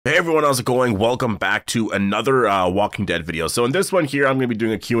Hey everyone, how's it going? Welcome back to another Walking Dead video. So in this one here, I'm going to be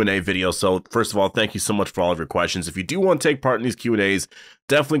doing a Q&A video. So first of all, thank you so much for all of your questions. If you do want to take part in these Q&As,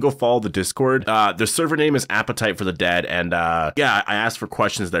 definitely go follow the Discord. The server name is Appetite for the Dead. And yeah, I ask for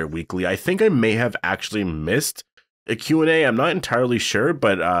questions there weekly. I think I may have actually missed a Q&A. I'm not entirely sure,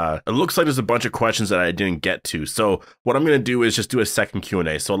 but it looks like there's a bunch of questions that I didn't get to. So what I'm going to do is just do a second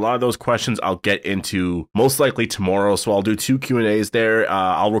Q&A. So a lot of those questions I'll get into most likely tomorrow. So I'll do two Q&As there.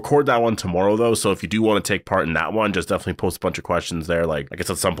 I'll record that one tomorrow though. So if you do want to take part in that one, just definitely post a bunch of questions there, like I guess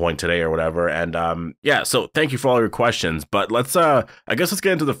at some point today or whatever. And yeah, so thank you for all your questions. But let's I guess let's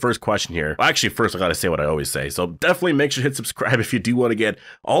get into the first question here. Well, actually, first I got to say what I always say. So definitely make sure to hit subscribe if you do want to get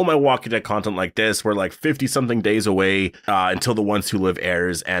all my Walking Dead content like this. We're like 50 something days away until The Ones Who Live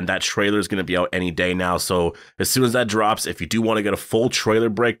airs, and that trailer is going to be out any day now. So as soon as that drops, if you do want to get a full trailer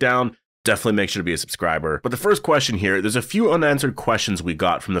breakdown, definitely make sure to be a subscriber. But the first question here, there's a few unanswered questions we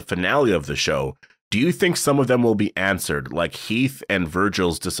got from the finale of the show. Do you think some of them will be answered, like Heath and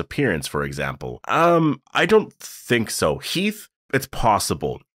Virgil's disappearance, for example? I don't think so. Heath, it's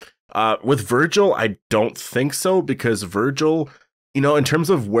possible. With Virgil, I don't think so, because Virgil, you know, in terms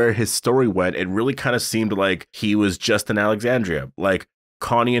of where his story went, it really kind of seemed like he was just in Alexandria. Like,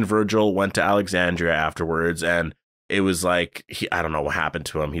 Connie and Virgil went to Alexandria afterwards, and it was like, I don't know what happened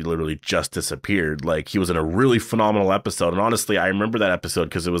to him. He literally just disappeared. Like, he was in a really phenomenal episode. And honestly, I remember that episode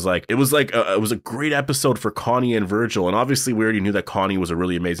because it was a great episode for Connie and Virgil. And obviously we already knew that Connie was a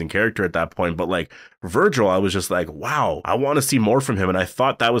really amazing character at that point. But like Virgil, I was just like, wow, I want to see more from him. And I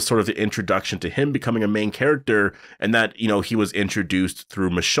thought that was sort of the introduction to him becoming a main character, and that, you know, he was introduced through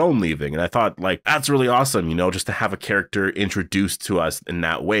Michonne leaving. And I thought, like, that's really awesome, you know, just to have a character introduced to us in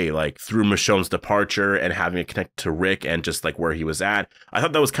that way, like through Michonne's departure and having it connect to Rick and just like where he was at. I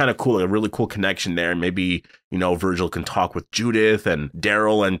thought that was kind of cool, a really cool connection there. Maybe, you know, Virgil can talk with Judith and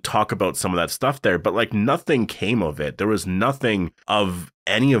Daryl and talk about some of that stuff there, but like nothing came of it. There was nothing of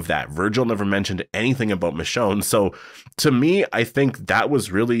any of that. Virgil never mentioned anything about Michonne. So to me, I think that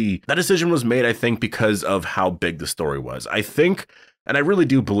decision was made, I think, because of how big the story was. I think, and I really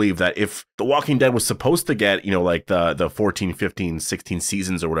do believe that if The Walking Dead was supposed to get, you know, like the 14, 15, 16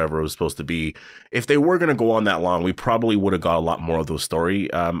 seasons or whatever it was supposed to be, if they were going to go on that long, we probably would have got a lot more of those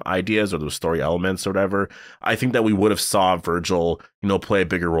story ideas or those story elements or whatever. I think that we would have saw Virgil, you know, play a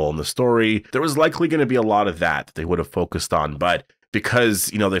bigger role in the story. There was likely going to be a lot of that they would have focused on, but because,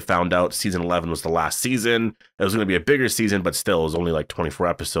 you know, they found out season 11 was the last season, it was going to be a bigger season, but still it was only like 24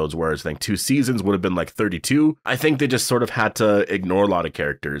 episodes, whereas I think 2 seasons would have been like 32. I think they just sort of had to ignore a lot of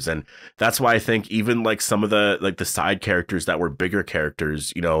characters. And that's why I think even like some of the side characters that were bigger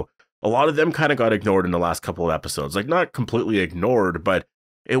characters, you know, a lot of them kind of got ignored in the last couple of episodes. Like, not completely ignored, but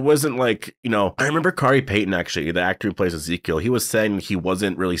it wasn't like, you know, I remember Kari Payton, actually, the actor who plays Ezekiel, he was saying he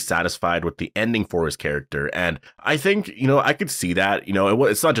wasn't really satisfied with the ending for his character. And I think, you know, I could see that, you know,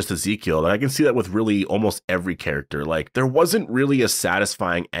 it's not just Ezekiel. I can see that with really almost every character. Like, there wasn't really a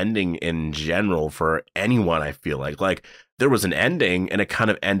satisfying ending in general for anyone, I feel like. Like, there was an ending and it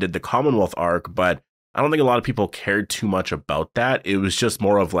kind of ended the Commonwealth arc, but I don't think a lot of people cared too much about that. It was just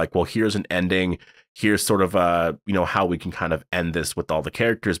more of like, well, here's an ending. Here's sort of, you know, how we can kind of end this with all the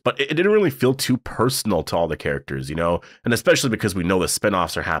characters. But it didn't really feel too personal to all the characters, you know, and especially because we know the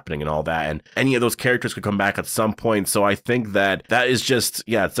spinoffs are happening and all that. And any of those characters could come back at some point. So I think that is just,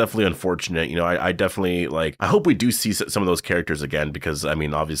 yeah, it's definitely unfortunate. You know, I definitely like, I hope we do see some of those characters again, because I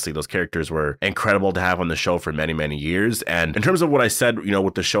mean, obviously those characters were incredible to have on the show for many, many years. And in terms of what I said, you know,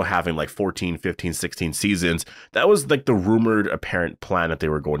 with the show having like 14, 15, 16 seasons, that was like the rumored apparent plan that they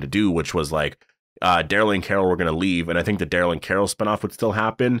were going to do, which was like, Daryl and Carol were going to leave, and I think the Daryl and Carol spinoff would still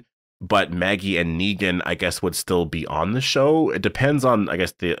happen, but Maggie and Negan, I guess, would still be on the show. It depends on, I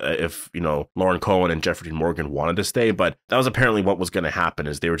guess, if, you know, Lauren Cohen and Jeffrey Dean Morgan wanted to stay, but that was apparently what was going to happen,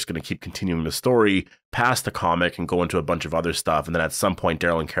 is they were just going to keep continuing the story past the comic and go into a bunch of other stuff, and then at some point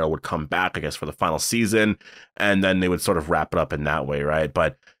Daryl and Carol would come back, I guess, for the final season, and then they would sort of wrap it up in that way, right?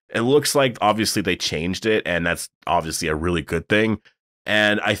 But it looks like, obviously, they changed it, and that's obviously a really good thing.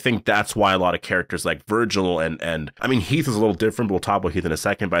 And I think that's why a lot of characters like Virgil and I mean, Heath is a little different, but we'll talk about Heath in a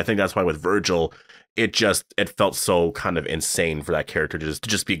second, but I think that's why with Virgil, it felt so kind of insane for that character to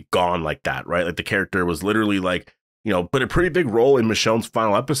just be gone like that, right? Like, the character was literally like, you know, put a pretty big role in Michonne's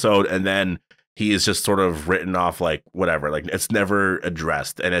final episode, and then he is just sort of written off like whatever, like it's never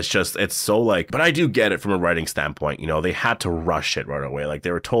addressed. And it's so like, but I do get it from a writing standpoint, you know, they had to rush it right away. Like,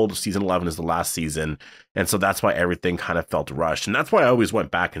 they were told season 11 is the last season. And so that's why everything kind of felt rushed. And that's why I always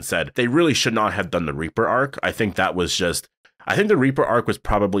went back and said they really should not have done the Reaper arc. I think the Reaper arc was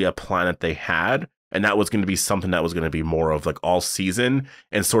probably a plan that they had, and that was going to be something that was going to be more of like all season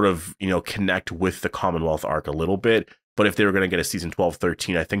and sort of, you know, connect with the Commonwealth arc a little bit. But if they were going to get a season 12,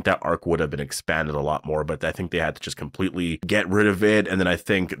 13, I think that arc would have been expanded a lot more. But I think they had to just completely get rid of it. And then I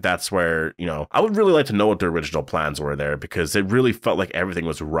think that's where, you know, I would really like to know what the original plans were there, because it really felt like everything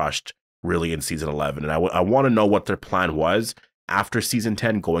was rushed really in season 11. And I want to know what their plan was after season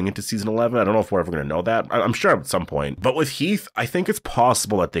 10 going into season 11. I don't know if we're ever going to know that. I'm sure at some point. But with Heath, I think it's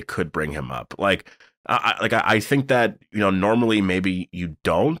possible that they could bring him up. I think that, you know, normally maybe you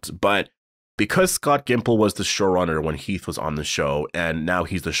don't, but because Scott Gimple was the showrunner when Heath was on the show, and now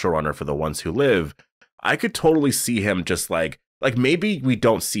he's the showrunner for The Ones Who Live, I could totally see him just like maybe we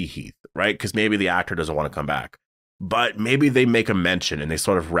don't see Heath, right? Because maybe the actor doesn't want to come back, but maybe they make a mention and they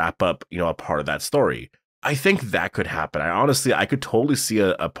sort of wrap up, you know, a part of that story. I think that could happen. I could totally see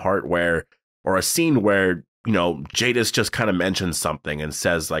a part where, or a scene where, you know, Jadis just kind of mentions something and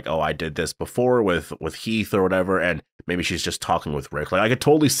says like, oh, I did this before with Heath or whatever. And maybe she's just talking with Rick. Like I could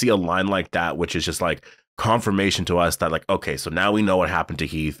totally see a line like that, which is just like confirmation to us that like, okay, so now we know what happened to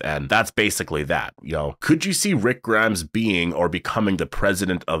Heath. And that's basically that, you know. Could you see Rick Grimes being or becoming the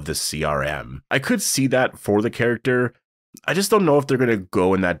president of the CRM? I could see that for the character. I just don't know if they're going to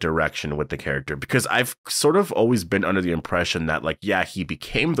go in that direction with the character, because I've sort of always been under the impression that like, yeah, he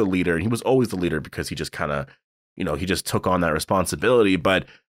became the leader and he was always the leader because he just kind of, you know, he just took on that responsibility. But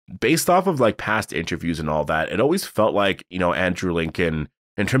based off of like past interviews and all that, it always felt like, you know, Andrew Lincoln,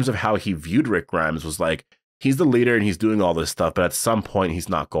 in terms of how he viewed Rick Grimes, was like, he's the leader and he's doing all this stuff, but at some point he's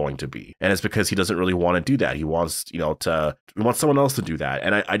not going to be. And it's because he doesn't really want to do that. He wants, you know, he wants someone else to do that.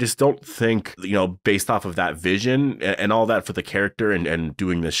 And I just don't think, you know, based off of that vision and all that for the character and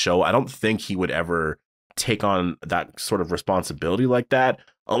doing this show, I don't think he would ever take on that sort of responsibility like that,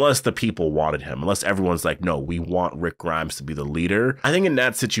 unless the people wanted him, unless everyone's like, no, we want Rick Grimes to be the leader. I think in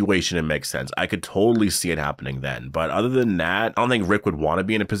that situation, it makes sense. I could totally see it happening then. But other than that, I don't think Rick would want to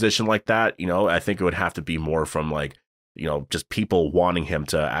be in a position like that. You know, I think it would have to be more from like, you know, just people wanting him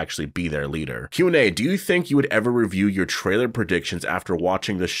to actually be their leader. Q&A, do you think you would ever review your trailer predictions after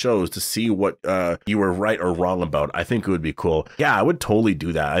watching the shows to see what you were right or wrong about? I think it would be cool. Yeah, I would totally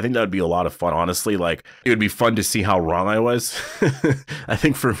do that. I think that would be a lot of fun, honestly. Like, it would be fun to see how wrong I was. I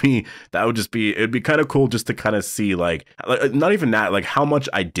think for me, that would just be, it'd be kind of cool just to kind of see like, not even that, like how much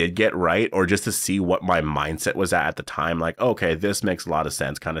I did get right, or just to see what my mindset was at the time. Like, okay, this makes a lot of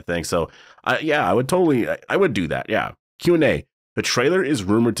sense kind of thing. So yeah, I would do that. Yeah. Q&A, the trailer is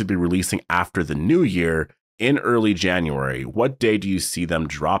rumored to be releasing after the new year in early January. What day do you see them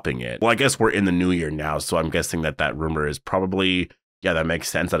dropping it? Well, I guess we're in the new year now, so I'm guessing that rumor is probably, yeah, that makes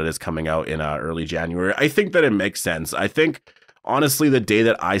sense that it is coming out in early January. I think that it makes sense. I think, honestly, the day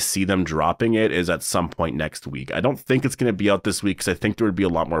that I see them dropping it is at some point next week. I don't think it's going to be out this week because I think there would be a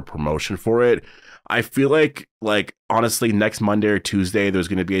lot more promotion for it. I feel like honestly, next Monday or Tuesday, there's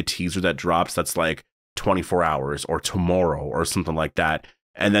going to be a teaser that drops that's like 24 hours or tomorrow or something like that.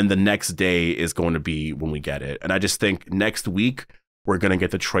 And then the next day is going to be when we get it. And I just think next week, we're going to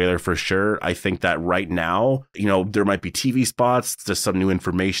get the trailer for sure. I think that right now, you know, there might be TV spots, just some new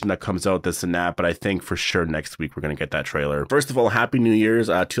information that comes out, this and that. But I think for sure next week, we're going to get that trailer. First of all, Happy New Year's.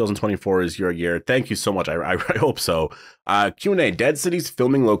 2024 is your year. Thank you so much. I hope so. Q&A, Dead City's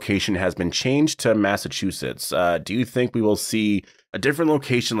filming location has been changed to Massachusetts. Do you think we will see a different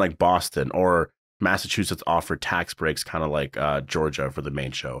location like Boston, or Massachusetts offer tax breaks kind of like Georgia for the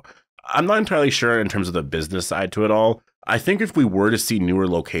main show? I'm not entirely sure in terms of the business side to it all. I think if we were to see newer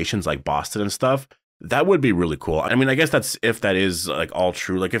locations like Boston and stuff, that would be really cool. I mean, I guess that's if that is like all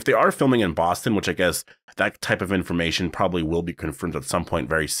true. Like if they are filming in Boston, which I guess that type of information probably will be confirmed at some point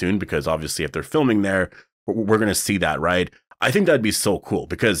very soon, because obviously if they're filming there, we're going to see that, right? I think that'd be so cool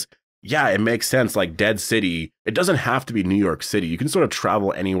because, yeah, it makes sense. Like Dead City, it doesn't have to be New York City. You can sort of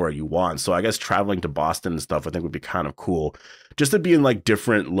travel anywhere you want. So I guess traveling to Boston and stuff, I think would be kind of cool just to be in like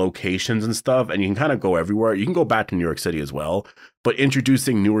different locations and stuff. And you can kind of go everywhere. You can go back to New York City as well, but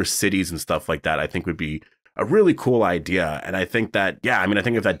introducing newer cities and stuff like that, I think would be a really cool idea. And I think that, yeah, I mean, I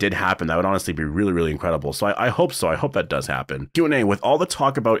think if that did happen, that would honestly be really, really incredible. So I hope so. I hope that does happen. Q&A, with all the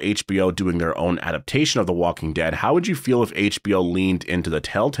talk about HBO doing their own adaptation of The Walking Dead, how would you feel if HBO leaned into the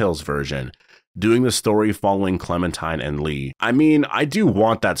Telltale's version, doing the story following Clementine and Lee? I mean, I do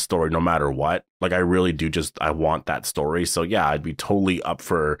want that story no matter what. Like, I really do I want that story. So yeah, I'd be totally up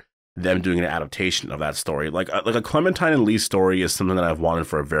for them doing an adaptation of that story. Like a Clementine and Lee story is something that I've wanted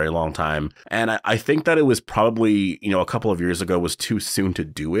for a very long time. And I think that it was probably, you know, a couple of years ago was too soon to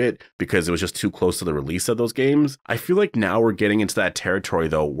do it because it was just too close to the release of those games. I feel like now we're getting into that territory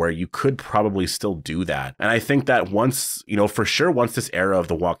though, where you could probably still do that. And I think that once, you know, for sure, once this era of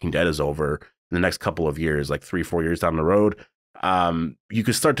The Walking Dead is over, in the next couple of years, like 3-4 years down the road, you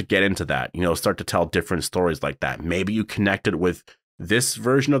could start to get into that, you know, start to tell different stories like that. Maybe you connect it with this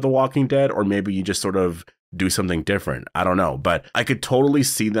version of The Walking Dead, or maybe you just sort of do something different. I don't know, but I could totally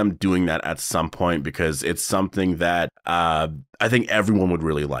see them doing that at some point, because it's something that I think everyone would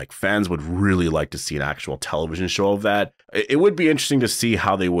really like. Fans would really like to see an actual television show of that. It would be interesting to see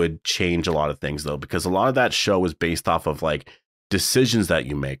how they would change a lot of things, though, because a lot of that show is based off of like decisions that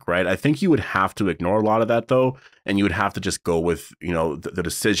you make, right? I think you would have to ignore a lot of that, though, and you would have to just go with, you know, the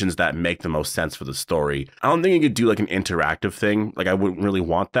decisions that make the most sense for the story. I don't think you could do like an interactive thing. Like, I wouldn't really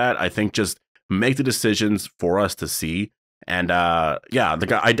want that. I think just make the decisions for us to see. And yeah,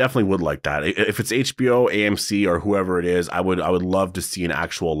 I definitely would like that. If it's HBO, AMC, or whoever it is, I would love to see an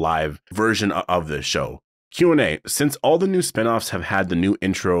actual live version of this show. Q&A. Since all the new spinoffs have had the new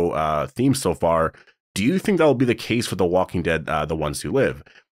intro theme so far, do you think that will be the case for The Walking Dead, The Ones Who Live?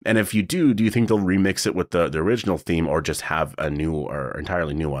 And if you do you think they'll remix it with the original theme, or just have a new or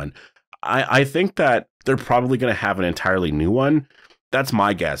entirely new one? I think that they're probably going to have an entirely new one. That's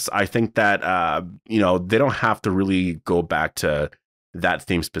my guess. I think that, you know, they don't have to really go back to that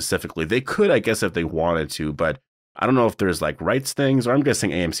theme specifically. They could, I guess, if they wanted to, but I don't know if there's like rights things, or I'm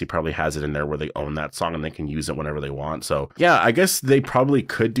guessing AMC probably has it in there where they own that song and they can use it whenever they want. So yeah, I guess they probably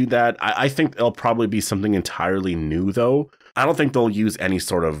could do that. I think it'll probably be something entirely new, though. I don't think they'll use any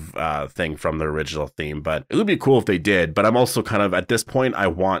sort of thing from the original theme, but it would be cool if they did. But I'm also kind of, at this point, I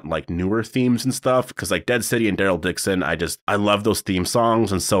want like newer themes and stuff, because like Dead City and Daryl Dixon, I love those theme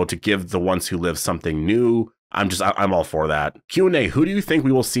songs. And so to give The Ones Who Live something new, I'm all for that. Q&A, who do you think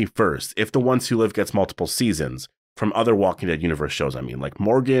we will see first if The Ones Who Live gets multiple seasons? From other Walking Dead universe shows, I mean, like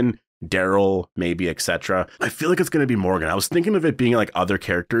Morgan, Daryl, maybe, etc. I feel like it's going to be Morgan. I was thinking of it being like other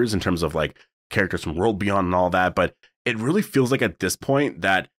characters in terms of like characters from World Beyond and all that, but it really feels like at this point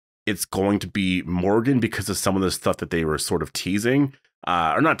that it's going to be Morgan, because of some of the stuff that they were sort of teasing,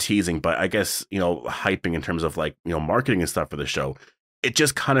 or not teasing, but I guess, you know, hyping in terms of like, you know, marketing and stuff for the show. It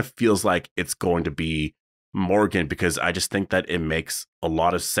just kind of feels like it's going to be Morgan, because I just think that it makes a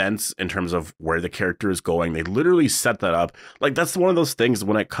lot of sense in terms of where the character is going. They literally set that up. Like, that's one of those things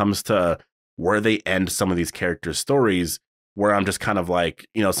when it comes to where they end some of these characters' stories, where I'm just kind of like,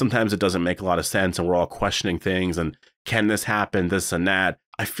 you know, sometimes it doesn't make a lot of sense and we're all questioning things and can this happen, this and that.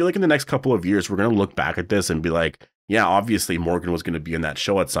 I feel like in the next couple of years, we're going to look back at this and be like, yeah, obviously Morgan was going to be in that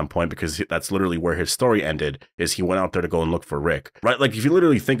show at some point, because that's literally where his story ended, is he went out there to go and look for Rick, right? Like, if you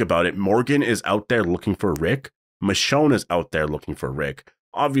literally think about it, Morgan is out there looking for Rick. Michonne is out there looking for Rick.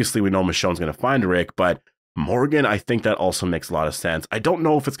 Obviously, we know Michonne's going to find Rick, but Morgan, I think that also makes a lot of sense. I don't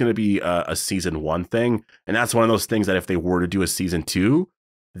know if it's going to be a season 1 thing. And that's one of those things that if they were to do a season 2,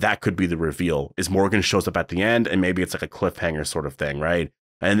 that could be the reveal, is Morgan shows up at the end and maybe it's like a cliffhanger sort of thing, right?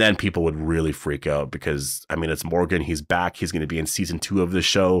 And then people would really freak out, because, I mean, it's Morgan. He's back. He's going to be in season 2 of the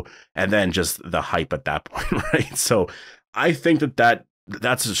show. And then just the hype at that point, right? So I think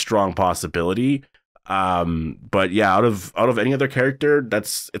that's a strong possibility. But yeah, out of any other character,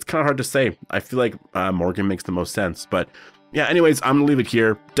 it's kind of hard to say. I feel like Morgan makes the most sense. But yeah, anyways, I'm going to leave it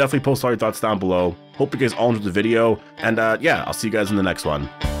here. Definitely post all your thoughts down below. Hope you guys all enjoyed the video. And yeah, I'll see you guys in the next one.